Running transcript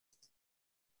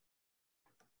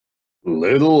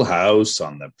Little House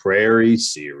on the Prairie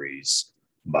series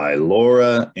by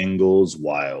Laura Ingalls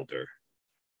Wilder.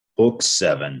 Book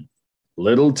 7,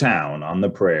 Little Town on the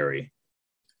Prairie.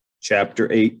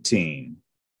 Chapter 18,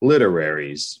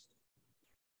 Literaries.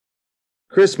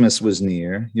 Christmas was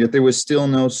near, yet there was still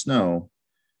no snow.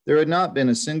 There had not been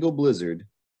a single blizzard.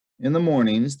 In the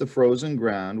mornings, the frozen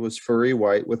ground was furry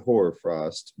white with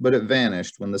hoarfrost, but it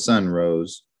vanished when the sun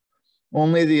rose.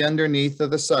 Only the underneath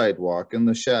of the sidewalk and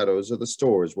the shadows of the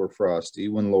stores were frosty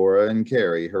when Laura and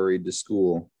Carrie hurried to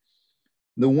school.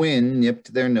 The wind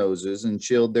nipped their noses and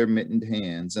chilled their mittened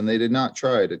hands, and they did not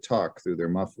try to talk through their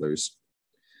mufflers.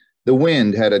 The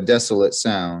wind had a desolate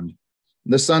sound.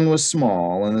 The sun was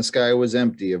small, and the sky was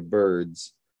empty of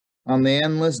birds. On the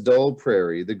endless, dull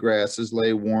prairie, the grasses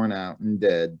lay worn out and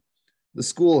dead. The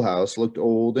schoolhouse looked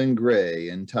old and gray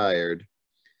and tired.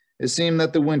 It seemed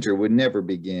that the winter would never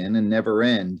begin and never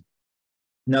end.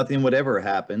 Nothing would ever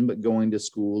happen but going to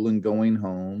school and going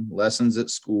home, lessons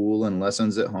at school and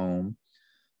lessons at home.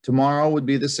 Tomorrow would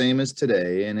be the same as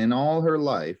today, and in all her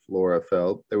life, Laura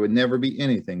felt, there would never be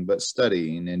anything but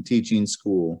studying and teaching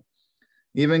school.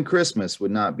 Even Christmas would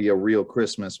not be a real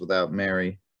Christmas without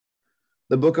Mary.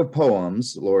 The book of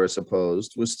poems, Laura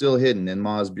supposed, was still hidden in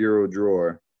Ma's bureau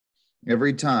drawer.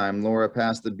 Every time Laura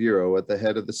passed the bureau at the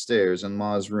head of the stairs in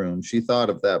Ma's room, she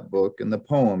thought of that book and the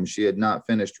poem she had not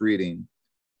finished reading.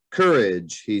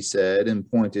 "Courage," he said, and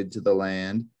pointed to the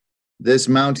land. "This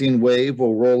mounting wave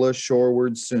will roll us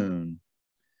shoreward soon."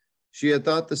 She had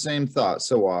thought the same thought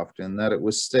so often that it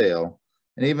was stale,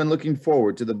 and even looking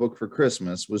forward to the book for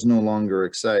Christmas was no longer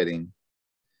exciting.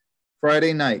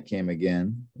 Friday night came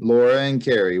again. Laura and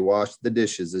Carrie washed the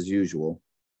dishes as usual.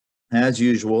 As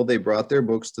usual, they brought their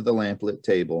books to the lamplit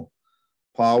table.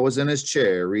 Pa was in his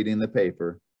chair reading the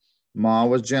paper. Ma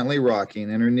was gently rocking,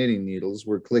 and her knitting needles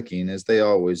were clicking as they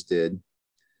always did.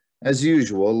 As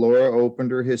usual, Laura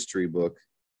opened her history book.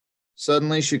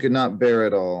 Suddenly, she could not bear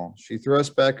it all. She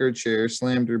thrust back her chair,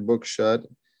 slammed her book shut,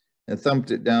 and thumped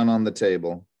it down on the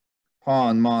table.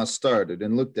 Pa and Ma started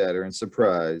and looked at her in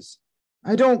surprise.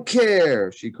 "I don't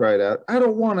care," she cried out. "I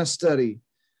don't want to study.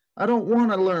 I don't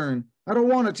want to learn. I don't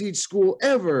want to teach school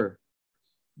ever."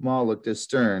 Ma looked as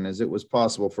stern as it was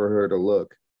possible for her to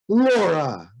look.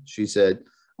 "Laura," she said,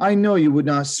 "I know you would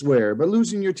not swear, but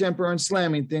losing your temper and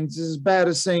slamming things is as bad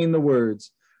as saying the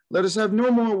words. Let us have no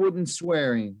more wooden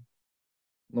swearing."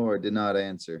 Laura did not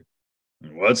answer.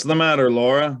 "What's the matter,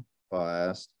 Laura?" Pa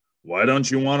asked. "Why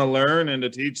don't you want to learn and to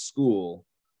teach school?"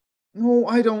 "Oh,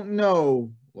 I don't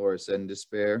know," Laura said in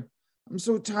despair. "I'm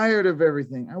so tired of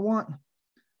everything. I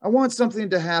want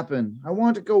something to happen. I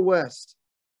want to go west.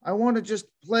 I want to just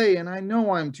play, and I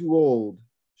know I'm too old."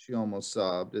 She almost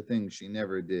sobbed, a thing she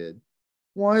never did.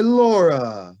 "Why,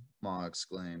 Laura!" Ma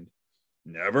exclaimed.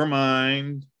 "Never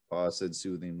mind," Pa said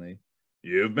soothingly.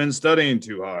 "You've been studying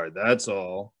too hard, that's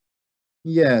all."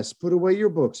 "Yes, put away your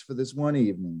books for this one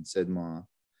evening," said Ma.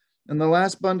 "In the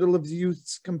last bundle of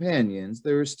Youth's Companions,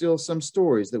 there are still some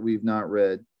stories that we've not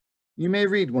read. You may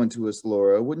read one to us,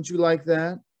 Laura. Wouldn't you like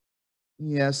that?"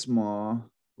 "Yes, Ma,"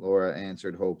 Laura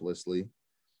answered hopelessly.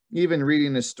 Even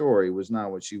reading a story was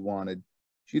not what she wanted.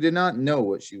 She did not know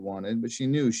what she wanted, but she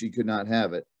knew she could not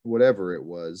have it, whatever it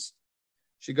was.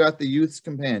 She got the Youth's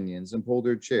Companions and pulled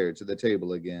her chair to the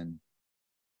table again.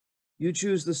 "You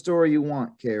choose the story you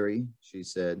want, Carrie," she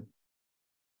said.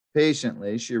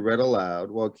 Patiently, she read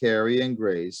aloud while Carrie and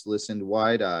Grace listened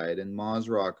wide-eyed and Ma's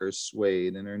rocker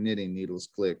swayed and her knitting needles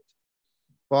clicked.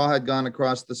 Pa had gone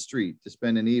across the street to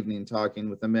spend an evening talking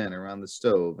with the men around the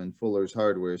stove in Fuller's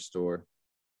hardware store.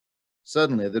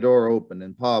 Suddenly, the door opened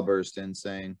and Pa burst in,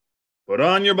 saying, "Put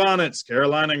on your bonnets,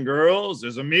 Caroline and girls.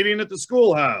 There's a meeting at the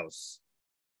schoolhouse."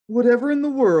 "Whatever in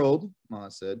the world?" Ma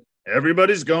said.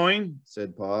 "Everybody's going,"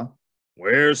 said Pa.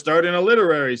 "We're starting a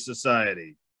literary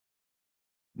society."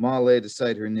 Ma laid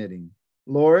aside her knitting.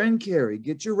 "Laura and Carrie,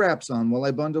 get your wraps on while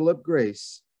I bundle up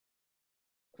Grace."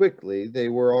 Quickly, they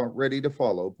were all ready to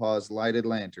follow Pa's lighted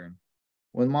lantern.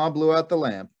 When Ma blew out the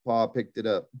lamp, Pa picked it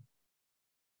up.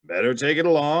 "Better take it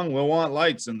along. We'll want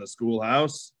lights in the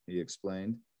schoolhouse," he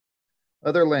explained.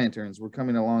 Other lanterns were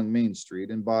coming along Main Street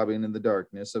and bobbing in the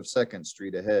darkness of 2nd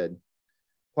Street ahead.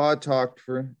 Pa called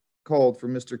for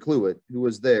Mr. Cluett, who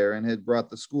was there and had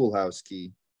brought the schoolhouse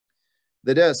key.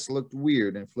 The desks looked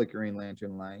weird in flickering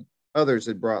lantern light. Others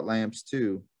had brought lamps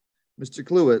too. Mr.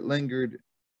 Cluett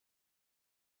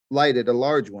lighted a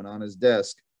large one on his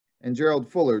desk, and Gerald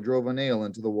Fuller drove a nail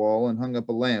into the wall and hung up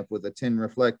a lamp with a tin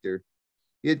reflector.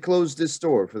 He had closed his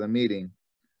store for the meeting.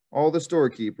 All the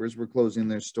storekeepers were closing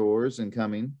their stores and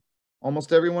coming.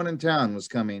 Almost everyone in town was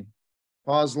coming.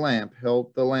 Pa's lamp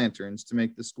helped the lanterns to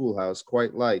make the schoolhouse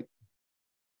quite light.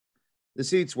 The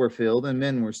seats were filled and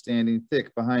men were standing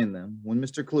thick behind them when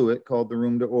Mr. Cluett called the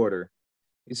room to order.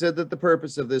 He said that the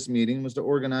purpose of this meeting was to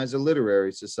organize a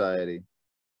literary society.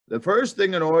 "The first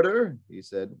thing in order," he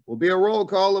said, "will be a roll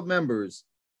call of members.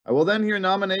 I will then hear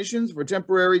nominations for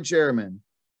temporary chairman.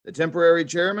 The temporary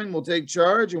chairman will take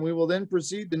charge, and we will then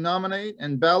proceed to nominate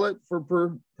and ballot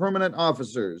for permanent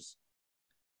officers."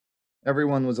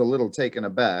 Everyone was a little taken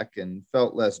aback and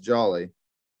felt less jolly,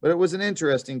 but it was an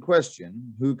interesting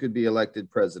question, who could be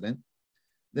elected president.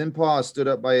 Then Pa stood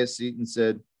up by his seat and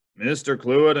said, "Mr.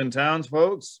 Cluett and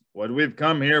townsfolks, what we've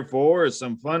come here for is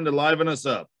some fun to liven us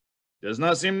up. It does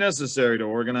not seem necessary to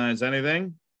organize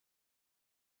anything.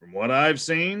 From what I've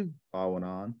seen," Pa went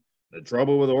on, "the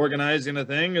trouble with organizing a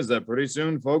thing is that pretty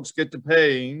soon folks get to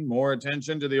paying more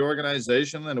attention to the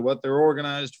organization than to what they're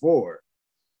organized for.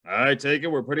 I take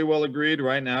it we're pretty well agreed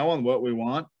right now on what we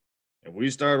want. If we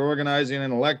start organizing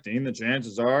and electing, the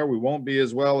chances are we won't be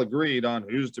as well agreed on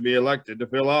who's to be elected to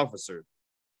fill offices.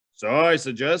 So I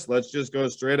suggest let's just go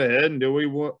straight ahead and do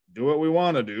what we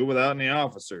want to do without any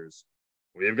officers.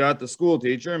 We've got the school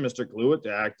teacher, Mr. Cluett,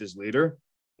 to act as leader.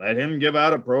 Let him give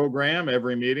out a program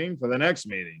every meeting for the next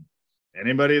meeting.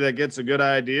 Anybody that gets a good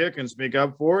idea can speak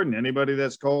up for it, and anybody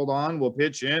that's called on will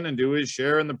pitch in and do his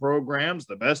share in the programs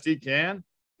the best he can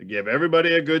to give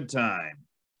everybody a good time."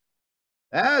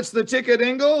 "That's the ticket,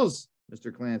 Ingalls,"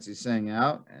 Mr. Clancy sang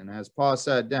out, and as Pa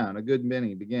sat down, a good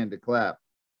many began to clap.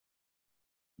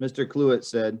 Mr. Cluett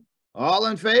said, "All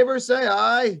in favor, say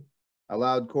aye." A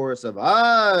loud chorus of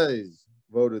ayes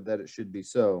voted that it should be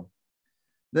so.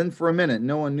 Then for a minute,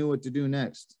 no one knew what to do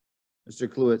next. Mr.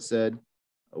 Cluett said,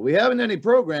 "We haven't any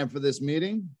program for this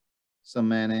meeting." Some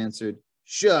man answered,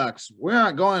 "Shucks, we're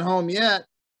not going home yet."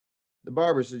 The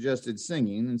barber suggested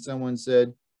singing, and someone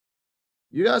said,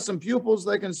 "You got some pupils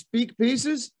that can speak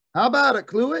pieces? How about it,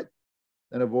 Cluett?"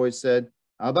 Then a voice said,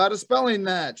 "How about a spelling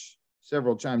match?"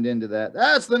 Several chimed into that.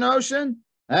 "That's the notion.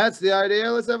 That's the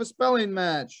idea. Let's have a spelling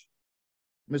match."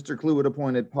 Mr. Cluett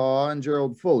appointed Pa and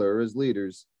Gerald Fuller as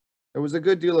leaders. There was a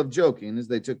good deal of joking as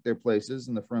they took their places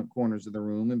in the front corners of the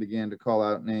room and began to call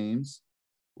out names.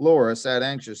 Laura sat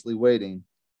anxiously waiting.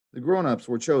 The grown-ups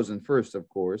were chosen first, of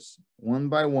course. One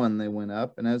by one they went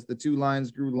up, and as the two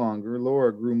lines grew longer,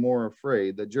 Laura grew more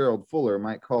afraid that Gerald Fuller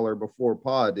might call her before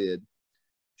Pa did.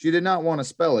 She did not want to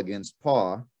spell against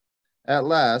Pa. At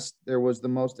last, there was the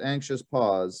most anxious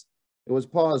pause. It was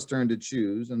Pa's turn to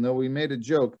choose, and though he made a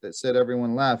joke that set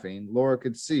everyone laughing, Laura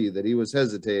could see that he was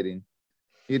hesitating.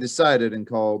 He decided and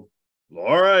called,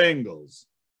 "Laura Ingalls."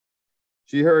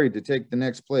 She hurried to take the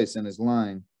next place in his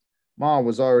line. Ma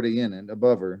was already in it,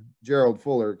 above her. Gerald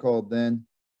Fuller called then,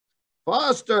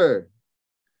 "Foster!"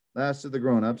 Last of the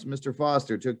grown-ups, Mr.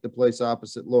 Foster took the place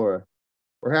opposite Laura.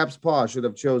 Perhaps Pa should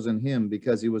have chosen him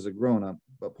because he was a grown-up,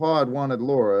 but Pa had wanted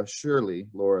Laura, surely,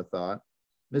 Laura thought.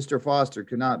 Mr. Foster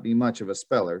could not be much of a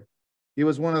speller. He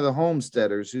was one of the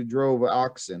homesteaders who drove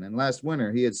oxen, and last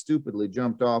winter he had stupidly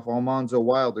jumped off Almanzo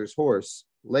Wilder's horse,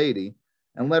 Lady,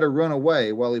 and let her run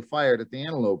away while he fired at the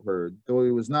antelope herd, though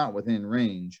he was not within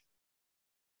range.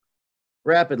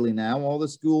 Rapidly now, all the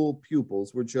school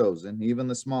pupils were chosen, even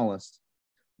the smallest.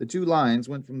 The two lines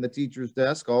went from the teacher's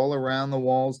desk all around the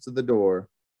walls to the door.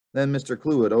 Then Mr.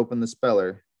 Cluett opened the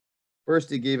speller.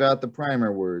 First he gave out the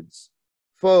primer words.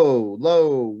 Foe,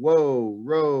 low, woe,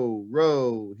 row,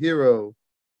 row, hero.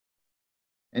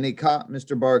 And he caught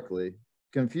Mr. Barkley.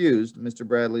 Confused, Mr.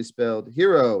 Bradley spelled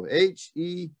hero,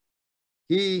 H-E,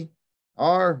 he,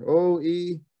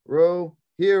 R-O-E, row,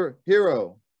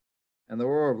 hero. And the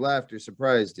roar of laughter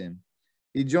surprised him.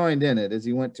 He joined in it as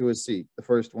he went to his seat, the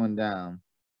first one down.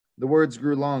 The words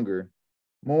grew longer.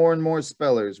 More and more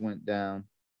spellers went down.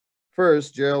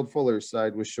 First, Gerald Fuller's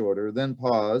side was shorter, then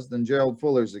paused, then Gerald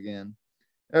Fuller's again.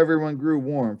 Everyone grew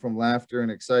warm from laughter and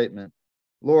excitement.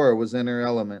 Laura was in her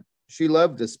element. She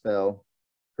loved to spell.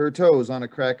 Her toes on a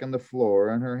crack in the floor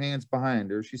and her hands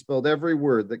behind her, she spelled every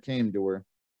word that came to her.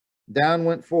 Down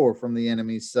went 4 from the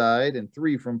enemy's side and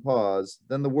 3 from Pa's.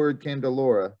 Then the word came to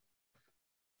Laura.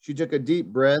 She took a deep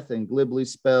breath and glibly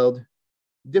spelled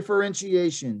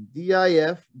differentiation,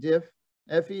 D-I-F, diff,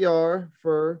 F-E-R,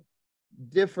 fer,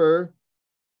 differ,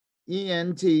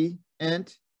 E-N-T,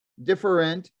 ent,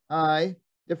 different, I,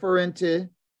 differenti,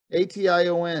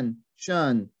 A-T-I-O-N,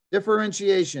 shun,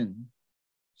 differentiation.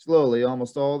 Slowly,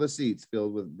 almost all the seats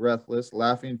filled with breathless,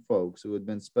 laughing folks who had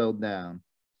been spelled down.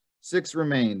 6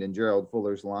 remained in Gerald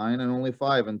Fuller's line and only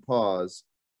 5 in Pa's.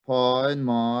 Pa and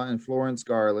Ma and Florence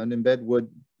Garland and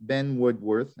Ben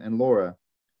Woodworth and Laura.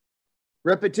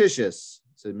 Repetitious,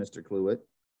 said Mr. Cluett.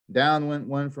 Down went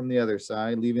one from the other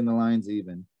side, leaving the lines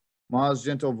even. Ma's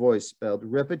gentle voice spelled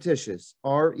repetitious,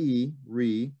 R-E,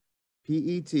 re,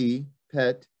 P-E-T,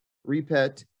 pet,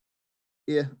 repet,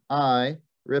 I,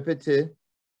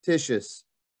 repetitious,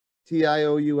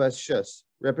 T-I-O-U-S,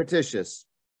 repetitious.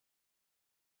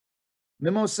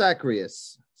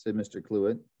 Mimosacrius, said Mr.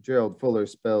 Cluett. Gerald Fuller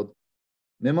spelled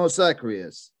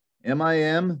Mimosacrius,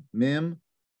 M-I-M, Mim,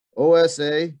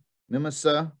 O-S-A,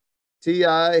 Mimosa,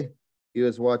 T-I. He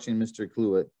was watching Mr.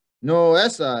 Cluett. No,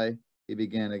 S-I, he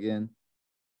began again.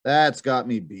 That's got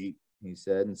me beat, he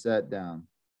said, and sat down.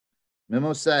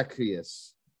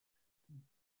 Mimosacrius,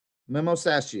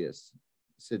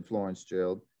 said Florence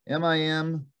Gerald.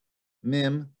 M-I-M,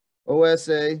 Mim,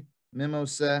 O-S-A,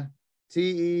 Mimosa,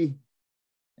 T-E,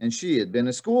 and she had been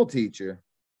a school teacher.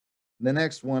 The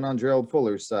next one on Gerald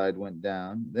Fuller's side went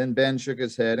down. Then Ben shook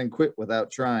his head and quit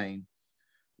without trying.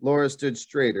 Laura stood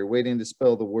straighter, waiting to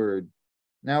spell the word.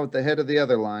 Now at the head of the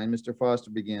other line, Mr.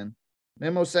 Foster began.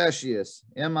 Mimosacius,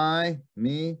 M-I,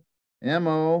 me,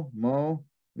 M-O, mo,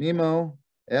 Mimo,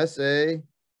 S-A,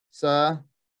 sa,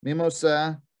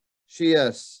 Mimosa,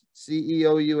 Cius,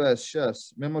 C-E-O-U-S,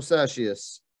 shus,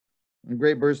 Mimosacius. A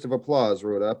great burst of applause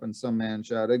rode up, and some man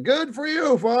shouted, Good for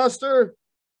you, Foster!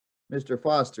 Mr.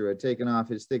 Foster had taken off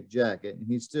his thick jacket, and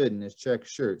he stood in his check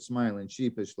shirt, smiling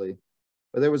sheepishly.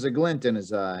 But there was a glint in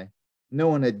his eye. No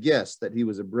one had guessed that he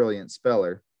was a brilliant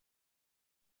speller.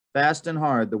 Fast and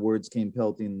hard the words came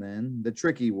pelting then, the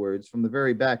tricky words from the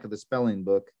very back of the spelling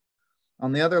book.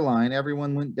 On the other line,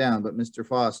 everyone went down but Mr.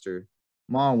 Foster.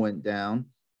 Ma went down.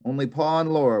 Only Pa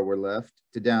and Laura were left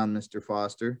to down Mr.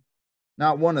 Foster.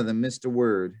 Not one of them missed a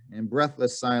word. In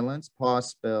breathless silence, Pa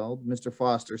spelled, Mr.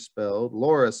 Foster spelled,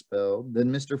 Laura spelled,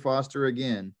 then Mr. Foster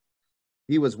again.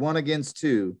 He was 1 against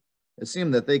 2. It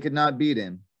seemed that they could not beat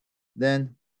him.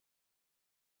 Then,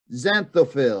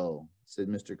 Xanthophil, said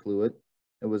Mr. Cluett.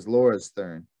 It was Laura's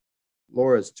turn.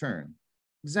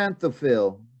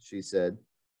 Xanthophil, she said.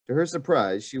 To her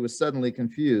surprise, she was suddenly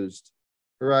confused.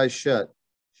 Her eyes shut.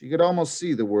 She could almost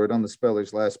see the word on the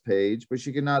speller's last page, but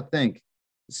she could not think.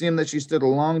 It seemed that she stood a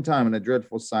long time in a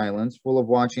dreadful silence, full of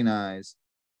watching eyes.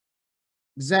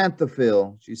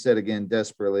 Xanthophil, she said again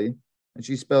desperately, and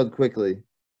she spelled quickly.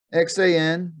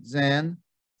 X-A-N, Zan,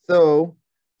 Tho,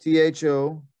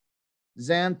 T-H-O,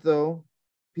 Xantho,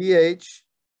 P-H.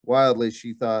 Wildly,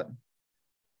 she thought,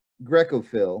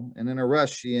 Grecophil, and in a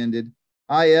rush she ended,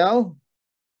 I-L?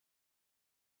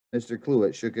 Mr.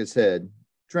 Cluett shook his head.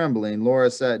 Trembling, Laura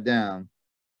sat down.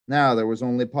 Now there was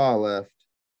only Pa left.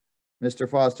 Mr.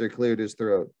 Foster cleared his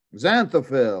throat.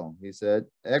 Xanthophil, he said.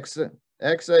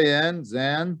 X-A-N,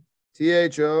 Zan,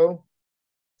 T-H-O,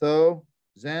 Tho,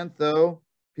 Xantho,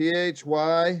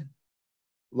 P-H-Y.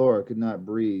 Laura could not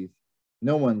breathe.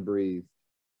 No one breathed.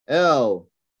 L,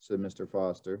 said Mr.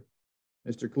 Foster.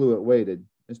 Mr. Cluett waited.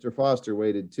 Mr. Foster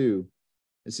waited too.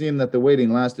 It seemed that the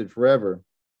waiting lasted forever.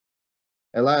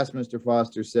 At last Mr.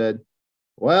 Foster said,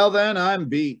 Well then, I'm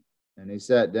beat, and he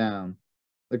sat down.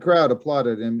 The crowd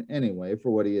applauded him anyway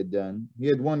for what he had done. He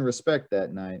had won respect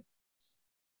that night.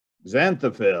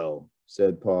 Xanthophil,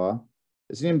 said Pa.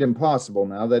 It seemed impossible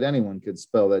now that anyone could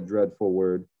spell that dreadful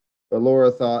word. But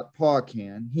Laura thought, Pa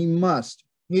can. He must.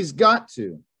 He's got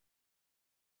to.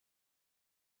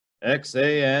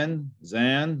 X-A-N,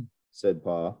 Zan, said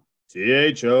Pa.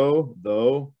 T-H-O,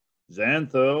 Tho,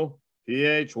 Xantho,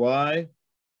 P-H-Y.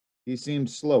 He seemed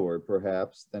slower,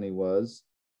 perhaps, than he was.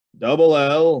 Double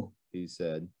L, he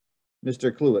said.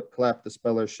 Mr. Cluett clapped the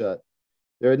speller shut.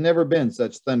 There had never been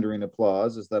such thundering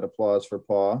applause as that applause for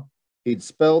Pa. He'd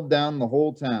spelled down the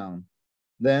whole town.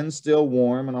 Then, still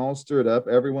warm and all stirred up,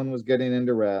 everyone was getting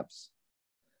into wraps.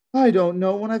 I don't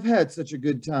know when I've had such a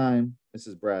good time,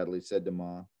 Mrs. Bradley said to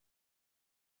Ma.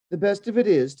 The best of it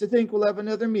is to think we'll have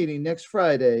another meeting next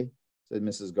Friday, said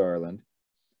Mrs. Garland.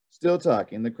 Still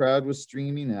talking, the crowd was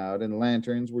streaming out and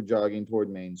lanterns were jogging toward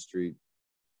Main Street.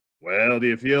 Well, do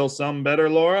you feel some better,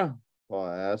 Laura?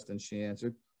 Pa asked, and she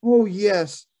answered, Oh,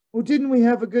 yes. Oh, didn't we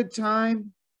have a good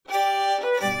time?